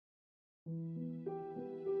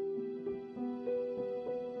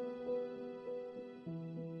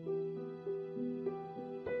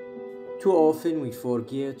Too often we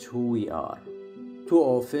forget who we are. Too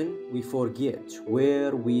often we forget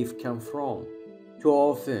where we've come from. Too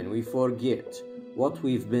often we forget what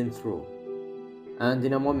we've been through. And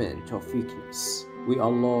in a moment of weakness, we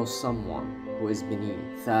allow someone who is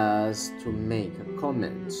beneath us to make a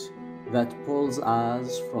comment that pulls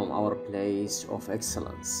us from our place of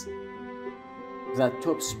excellence. That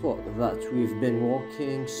top spot that we've been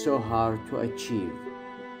working so hard to achieve.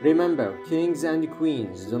 Remember, kings and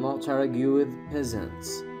queens do not argue with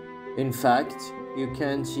peasants. In fact, you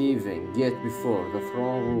can't even get before the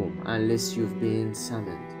throne room unless you've been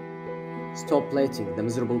summoned. Stop letting the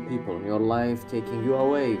miserable people in your life taking you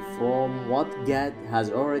away from what God has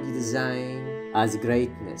already designed as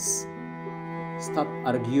greatness. Stop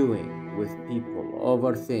arguing with people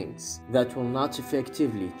over things that will not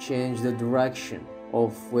effectively change the direction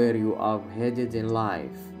of where you are headed in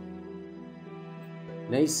life.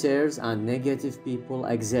 Naysayers and negative people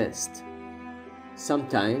exist.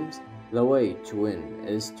 Sometimes the way to win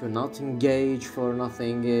is to not engage, for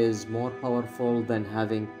nothing is more powerful than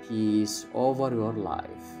having peace over your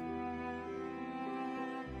life.